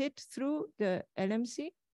must hit through the LMC,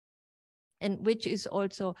 and which is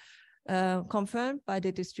also confirmed by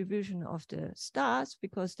the distribution of the stars,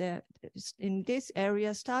 because there in this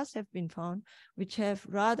area stars have been found which have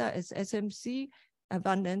rather as SMC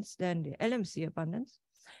abundance than the LMC abundance.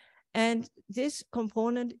 And this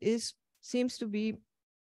component seems to be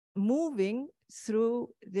moving through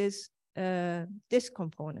this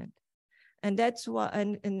component. And that's why,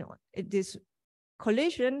 and this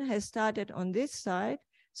collision has started on this side.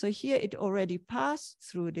 So here it already passed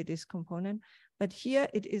through the disk component, but here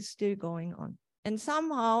it is still going on. And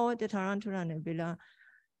somehow the Tarantula Nebula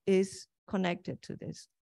is connected to this.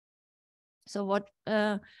 So what,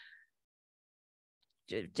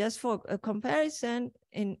 just for a comparison,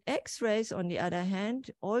 in X-rays, on the other hand,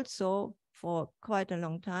 also for quite a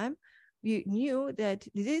long time, we knew that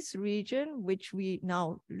this region, which we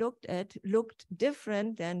now looked at, looked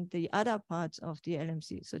different than the other parts of the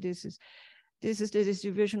LMC. So this is the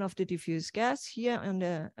distribution of the diffuse gas here on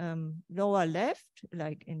the lower left,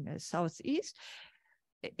 like in the southeast.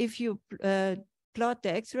 If you plot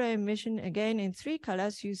the X-ray emission again in 3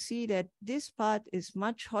 colors, you see that this part is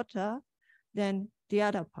much hotter than the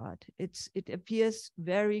other part. It appears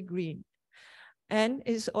very green. And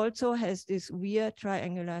it also has this weird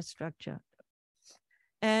triangular structure.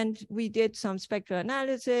 And we did some spectral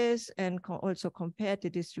analysis and also compared the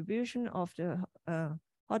distribution of the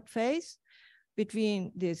hot phase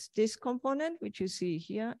between this component, which you see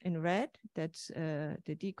here in red, that's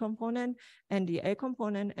the D component, and the L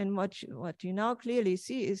component. And what you now clearly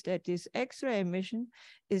see is that this X-ray emission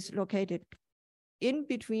is located in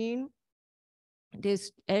between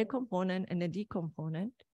this L component and the D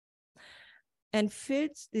component, and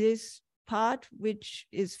fills this part which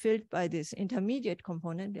is filled by this intermediate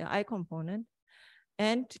component, the I component.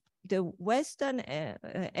 And the western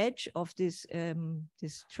edge of this,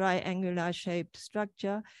 this triangular shaped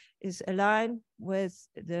structure is aligned with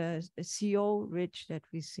the CO ridge that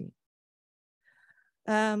we see.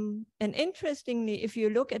 And interestingly, if you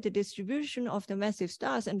look at the distribution of the massive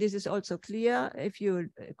stars, and this is also clear if you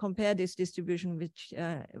compare this distribution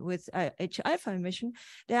with H alpha emission,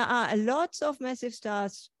 there are lots of massive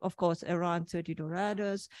stars, of course, around 30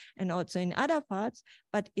 Dorados and also in other parts.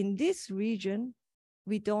 But in this region,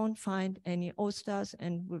 we don't find any O stars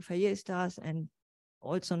and Wolf-Rayet stars and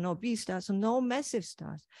also no B stars, so no massive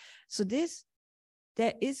stars. So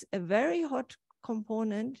there is a very hot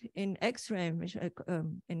component in X-ray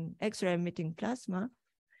emitting plasma,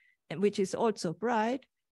 which is also bright,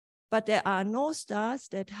 but there are no stars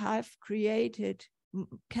that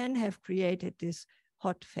can have created this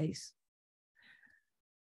hot phase.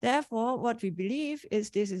 Therefore, what we believe is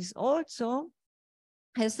this is also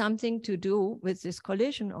has something to do with this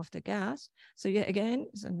collision of the gas. So again,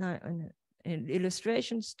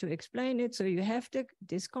 illustrations to explain it. So you have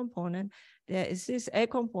this component. There is this A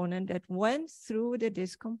component that went through the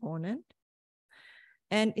this component,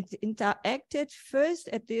 and it interacted first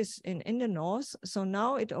at this in the north. So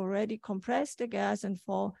now it already compressed the gas and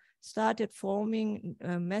started forming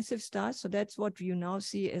massive stars. So that's what you now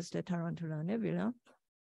see as the Tarantula Nebula.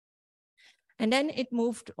 And then it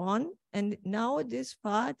moved on, and now this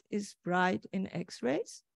part is bright in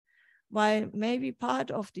X-rays, while maybe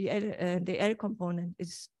part of the L component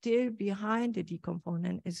is still behind the D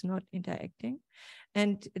component, is not interacting.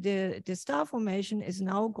 And the star formation is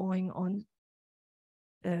now going on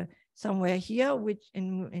somewhere here, which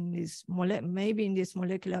in this maybe in these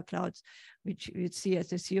molecular clouds, which you see as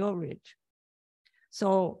the CO ridge.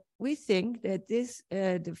 So we think that this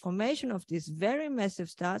the formation of these very massive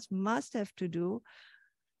stars must have to do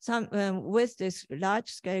with this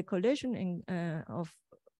large-scale collision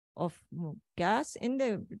of gas in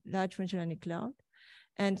the Large Magellanic Cloud.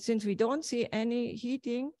 And since we don't see any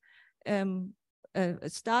heating,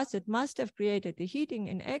 stars that must have created the heating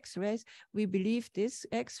in X-rays, we believe this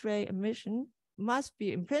X-ray emission must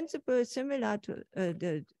be in principle similar to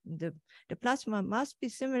the plasma must be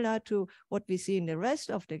similar to what we see in the rest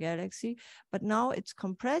of the galaxy, but now it's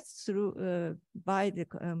compressed through by the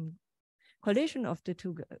collision of the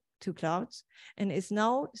two clouds, and is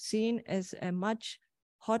now seen as a much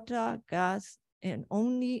hotter gas and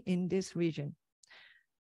only in this region.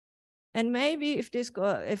 And maybe if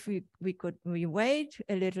we wait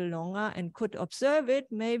a little longer and could observe it,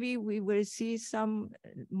 maybe we will see some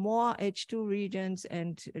more H2 regions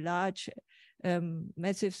and large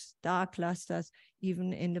massive star clusters,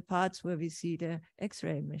 even in the parts where we see the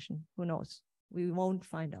X-ray emission. Who knows? We won't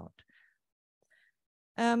find out.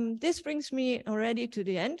 This brings me already to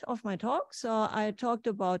the end of my talk. So I talked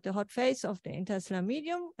about the hot phase of the interstellar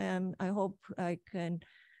medium, and I hope I could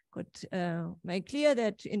make clear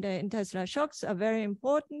that interstellar shocks are very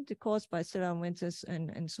important, caused by stellar winds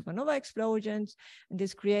and supernova explosions. And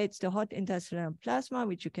this creates the hot interstellar plasma,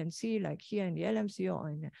 which you can see like here in the LMC or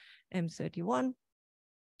in the M31.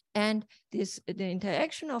 And the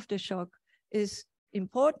interaction of the shock is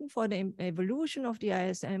important for the evolution of the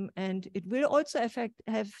ISM, and it will also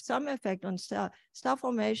have some effect on star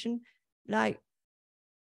formation, like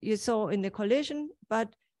you saw in the collision,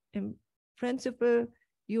 but in principle,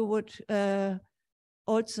 you would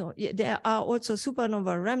also, there are also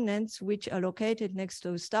supernova remnants which are located next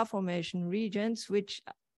to star formation regions, which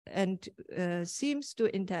seems to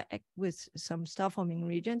interact with some star forming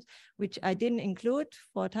regions, which I didn't include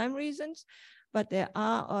for time reasons, but there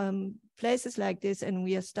are places like this, and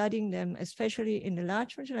we are studying them, especially in the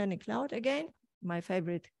Large Magellanic Cloud, again, my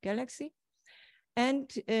favorite galaxy. And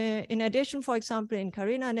in addition, for example, in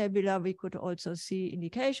Carina Nebula, we could also see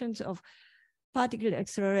indications of particle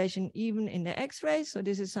acceleration even in the X-rays. So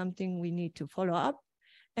this is something we need to follow up.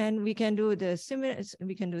 And we can do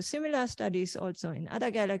similar studies also in other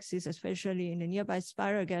galaxies, especially in the nearby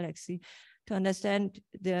spiral galaxy, to understand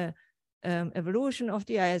the evolution of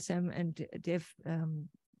the ISM and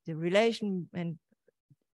the relation and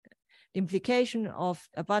implication of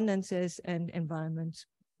abundances and environments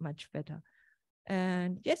much better.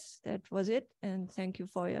 And yes, that was it. And thank you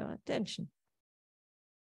for your attention.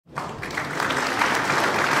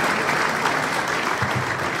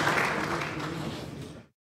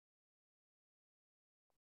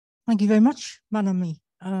 Thank you very much, Manami.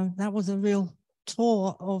 That was a real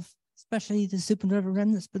tour of especially the supernova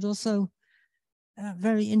remnants, but also a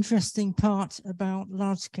very interesting part about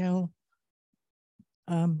large-scale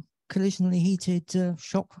collisionally heated,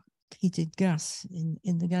 shock-heated gas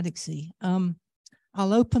in the galaxy.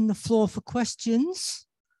 I'll open the floor for questions.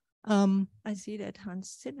 I see that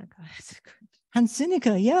Hans Zinnecker has a good. Hans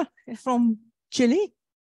Zinnecker, yeah, from Chile.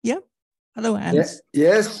 Yeah. Hello, Hans.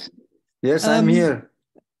 Yes, I'm here.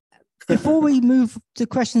 Before we move to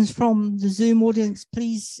questions from the Zoom audience,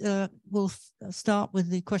 please, we'll start with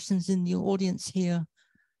the questions in the audience here.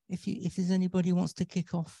 If there's anybody who wants to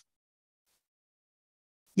kick off.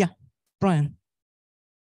 Yeah, Brian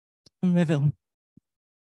from Reveille.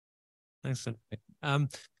 Thanks.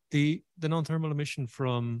 The non-thermal emission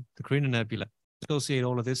from the Carina Nebula, associate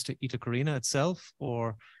all of this to Eta Carina itself,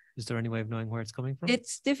 or is there any way of knowing where it's coming from?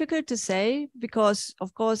 It's difficult to say because,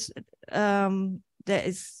 of course, there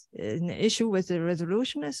is an issue with the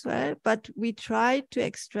resolution as well, but we try to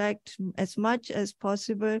extract as much as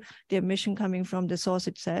possible the emission coming from the source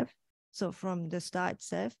itself, so from the star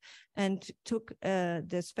itself, and took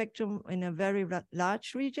the spectrum in a very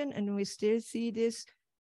large region, and we still see this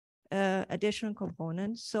additional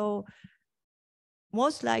components. So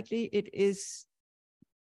most likely it is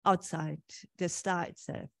outside the star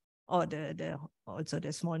itself, or also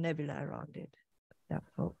the small nebula around it. Yeah,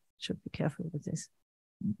 so should be careful with this.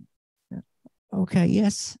 Yeah. Okay,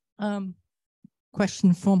 yes.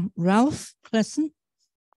 Question from Ralph Klessen.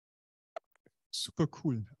 Super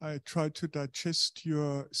cool. I tried to digest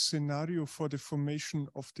your scenario for the formation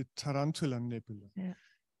of the Tarantula Nebula. Yeah.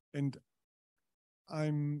 And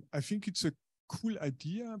I think it's a cool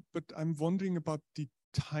idea, but I'm wondering about the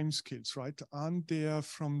timescales, right? Aren't there,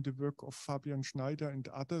 from the work of Fabian Schneider and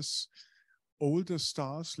others, older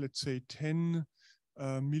stars, let's say 10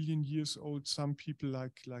 million years old? Some people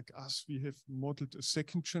like us, we have modeled a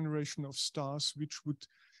second generation of stars, which would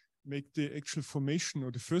make the actual formation,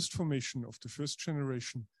 or the first formation of the first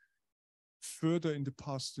generation, further in the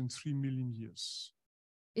past than 3 million years.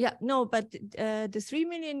 Yeah, no, but the 3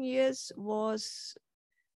 million years was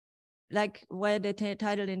like where the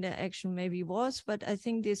tidal interaction maybe was, but I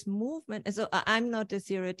think this movement, so I'm not the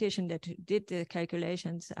theoretician that did the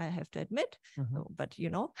calculations, I have to admit, but you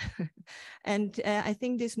know, and I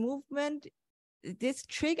think this movement, this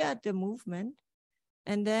triggered the movement,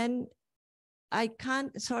 and then I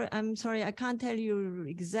can't tell you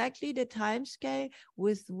exactly the time scale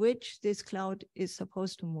with which this cloud is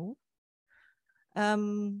supposed to move.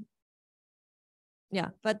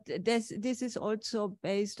 Yeah, but this is also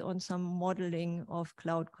based on some modeling of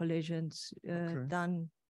cloud collisions done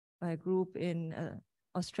by a group in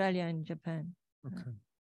Australia and Japan. Okay.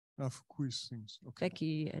 Now for quiz things. Okay.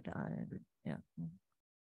 Becky et al. Yeah.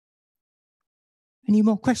 Any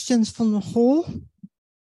more questions from the hall?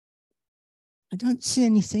 I don't see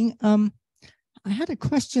anything. I had a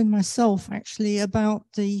question myself, actually, about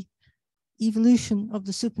the evolution of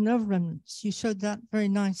the supernova remnants. You showed that very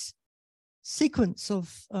nice sequence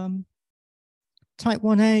of type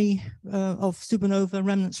 1a of supernova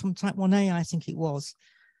remnants from type 1a, I think it was.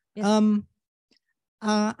 Yes. You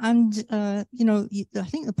know, I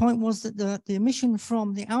think the point was that the emission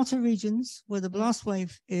from the outer regions where the blast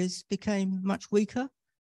wave is became much weaker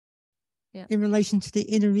in relation to the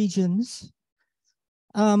inner regions.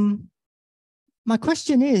 My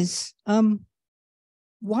question is,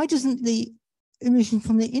 why doesn't the emission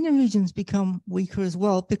from the inner regions become weaker as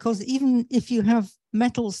well? Because even if you have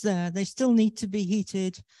metals there, they still need to be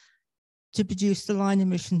heated to produce the line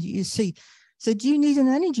emission that you see. So do you need an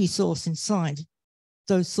energy source inside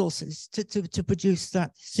those sources to produce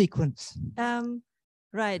that sequence?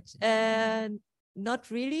 Right. Not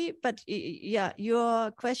really, but yeah,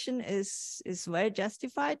 your question is well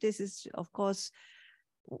justified. This is, of course,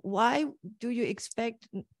 why do you expect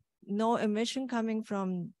no emission coming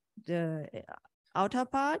from the outer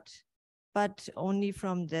part, but only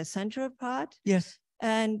from the central part? Yes.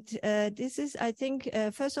 And this is, I think,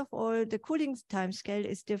 first of all, the cooling time scale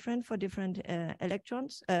is different for different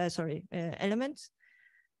elements.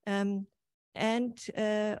 And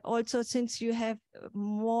also, since you have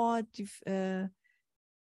more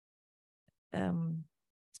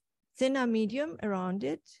thinner medium around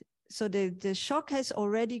it, so the shock has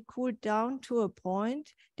already cooled down to a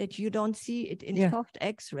point that you don't see it in soft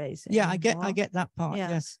X-rays Yeah, anymore. I get that part. Yeah.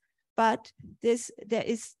 Yes. But there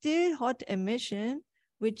is still hot emission,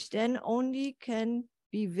 which then only can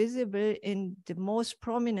be visible in the most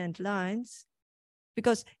prominent lines,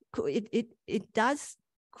 because it does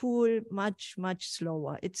cool much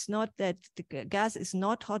slower. It's not that the gas is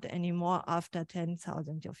not hot anymore after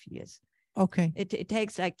 10,000 of years. Okay. It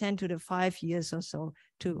takes like 10 to the 5 years or so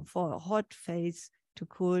for a hot phase to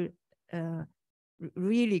cool,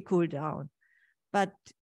 really cool down. But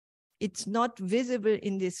it's not visible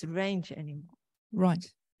in this range anymore. Right.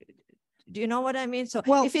 Do you know what I mean? So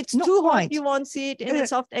well, if it's too quite. hot, you won't see it in the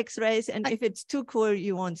soft X-rays, and if it's too cool,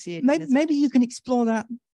 you won't see it. Maybe you can explore that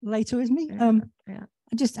later with me. Yeah.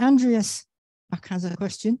 Just Andreas has a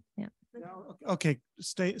question. Yeah. Okay,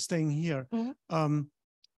 staying here. Mhm.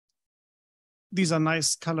 These are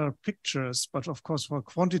nice color pictures, but of course, for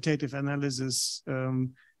quantitative analysis,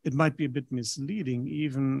 it might be a bit misleading,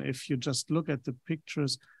 even if you just look at the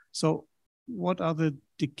pictures. So, what are the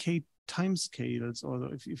decay timescales,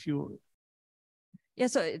 or if you? Yeah,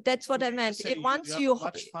 so that's what I meant. Once you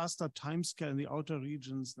much faster timescale in the outer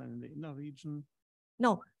regions than in the inner region.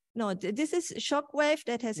 No, this is shock wave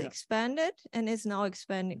that has Yeah. expanded and is now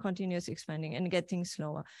expanding, continuous expanding and getting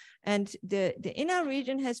slower. And the inner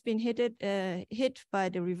region has been hit by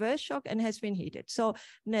the reverse shock and has been heated. So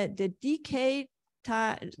the decay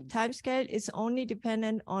timescale is only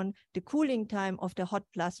dependent on the cooling time of the hot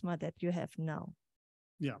plasma that you have now.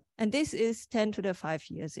 Yeah. And this is 10 to the 5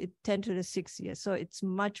 years, 10 to the 6 years. So it's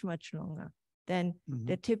much, much longer than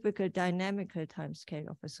the typical dynamical timescale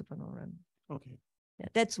of a supernova. Okay. Yeah,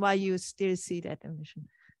 that's why you still see that emission.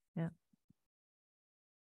 Yeah.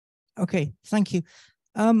 Okay, thank you.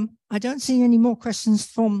 I don't see any more questions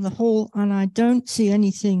from the hall, and I don't see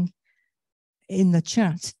anything in the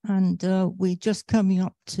chat. And we're just coming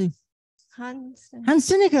up to Hans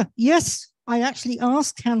Sineker. Yes, I actually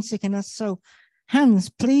asked Hans Sineker. So Hans,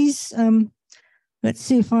 please, let's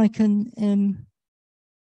see if I can.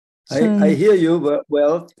 I hear you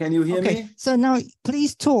well. Can you hear me? So now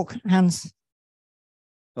please talk, Hans.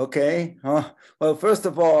 Okay. Well, first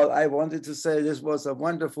of all, I wanted to say this was a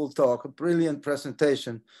wonderful talk, a brilliant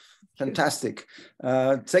presentation. Fantastic.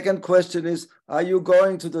 Second question is, are you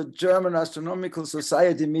going to the German Astronomical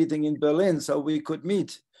Society meeting in Berlin so we could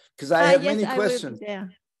meet? Because I have many questions. Yeah.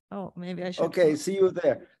 Oh, maybe I should. Okay, see you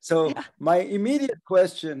there. So my immediate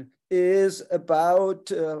question is about,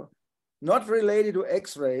 not related to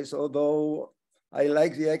X-rays, although I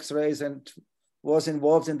like the X-rays and was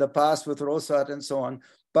involved in the past with Rosat and so on.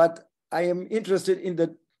 But I am interested in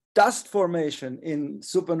the dust formation in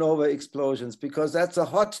supernova explosions, because that's a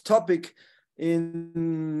hot topic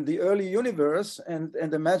in the early universe, and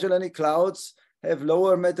the Magellanic Clouds have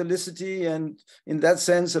lower metallicity and in that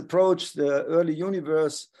sense approach the early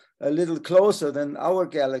universe a little closer than our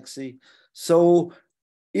galaxy. So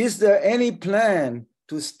is there any plan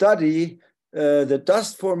to study the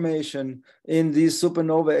dust formation in these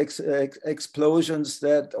supernova explosions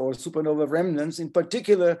or supernova remnants, in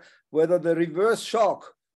particular, whether the reverse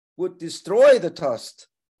shock would destroy the dust,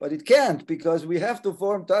 but it can't, because we have to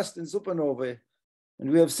form dust in supernovae.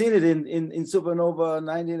 And we have seen it in supernova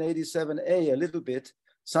 1987A a little bit.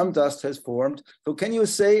 Some dust has formed. So can you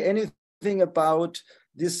say anything about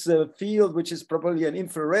this field, which is probably an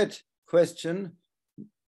infrared question,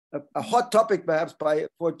 a hot topic perhaps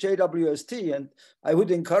for JWST, and I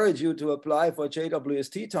would encourage you to apply for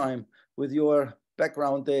JWST time with your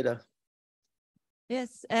background data.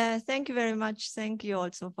 Yes, thank you very much. Thank you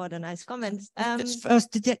also for the nice comments.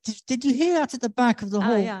 First, did you hear that at the back of the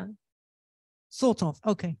hall? Yeah. Sort of,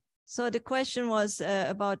 okay. So the question was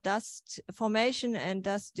about dust formation and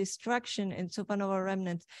dust destruction in supernova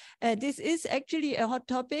remnants. This is actually a hot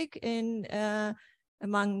topic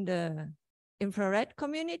among the infrared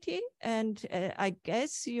community, and I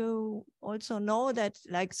guess you also know that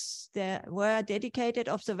there were dedicated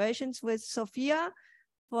observations with SOFIA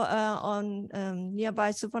on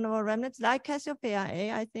nearby supernova remnants like Cassiopeia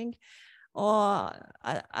A, I think, or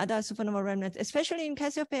other supernova remnants, especially in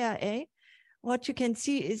Cassiopeia A. What you can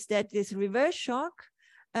see is that this reverse shock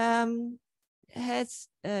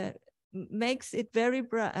makes it very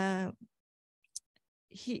bright,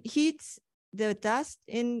 heats the dust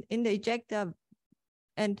in the ejector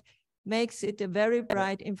and makes it a very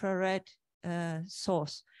bright infrared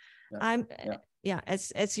source.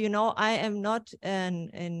 As you know, I am not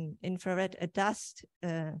an infrared dust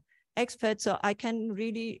expert, so I can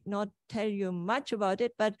really not tell you much about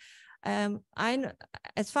it. But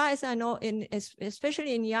as far as I know,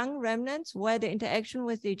 especially in young remnants where the interaction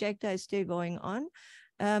with the ejector is still going on,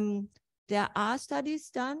 there are studies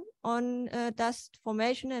done on dust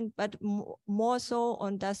formation, but more so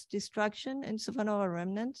on dust destruction in supernova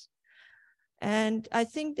remnants. And I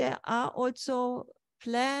think there are also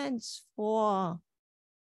plans for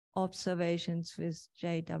observations with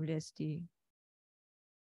JWST.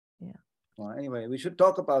 Yeah. Well, anyway, we should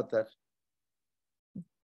talk about that.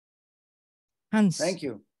 Hans. Thank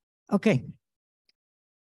you. Okay.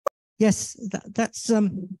 Yes, that's oh,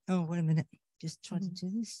 wait a minute. Just try to do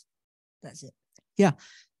this. That's it. Yeah,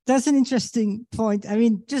 that's an interesting point. I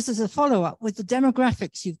mean, just as a follow-up with the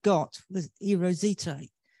demographics you've got with eRosita,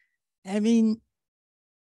 I mean,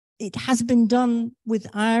 it has been done with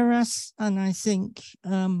IRAS, and I think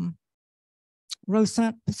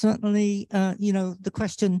ROSAT, but certainly, you know, the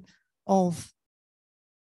question of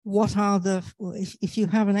what are the, if you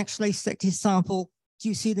have an X-ray selected sample, do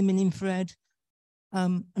you see them in infrared,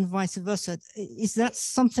 and vice versa? Is that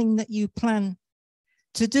something that you plan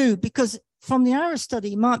to do? Because from the IRIS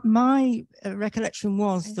study, my recollection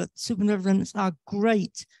was that supernova remnants are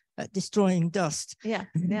great at destroying dust. Yeah.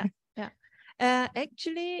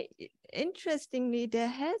 Actually, interestingly, there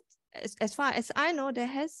has, as far as I know, there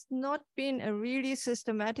has not been a really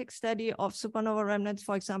systematic study of supernova remnants,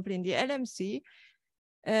 for example, in the LMC,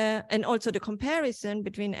 and also the comparison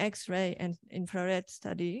between X-ray and infrared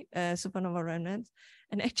study, supernova remnants.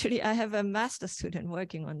 And actually, I have a master student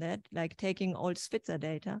working on that, like taking old Spitzer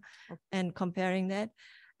data and comparing that.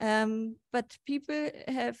 But people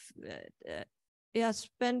have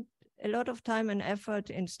spent a lot of time and effort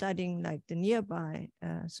in studying like the nearby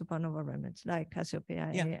supernova remnants, like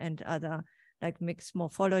Cassiopeia and other like mixed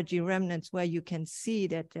morphology remnants, where you can see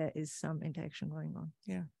that there is some interaction going on.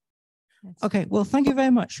 Yeah. Okay, well, thank you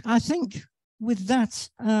very much. I think with that,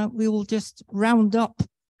 we will just round up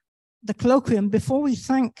the colloquium. Before we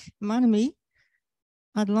thank Manami,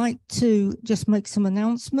 I'd like to just make some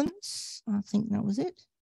announcements. I think that was it.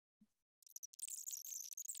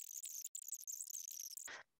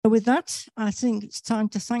 So with that, I think it's time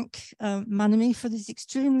to thank Manami for this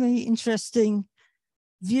extremely interesting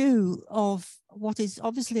view of what is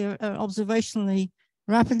obviously an observationally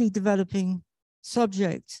rapidly developing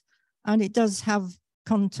subject. And it does have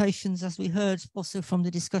connotations, as we heard also from the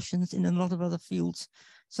discussions in a lot of other fields.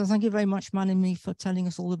 So thank you very much, Manami, for telling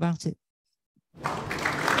us all about it.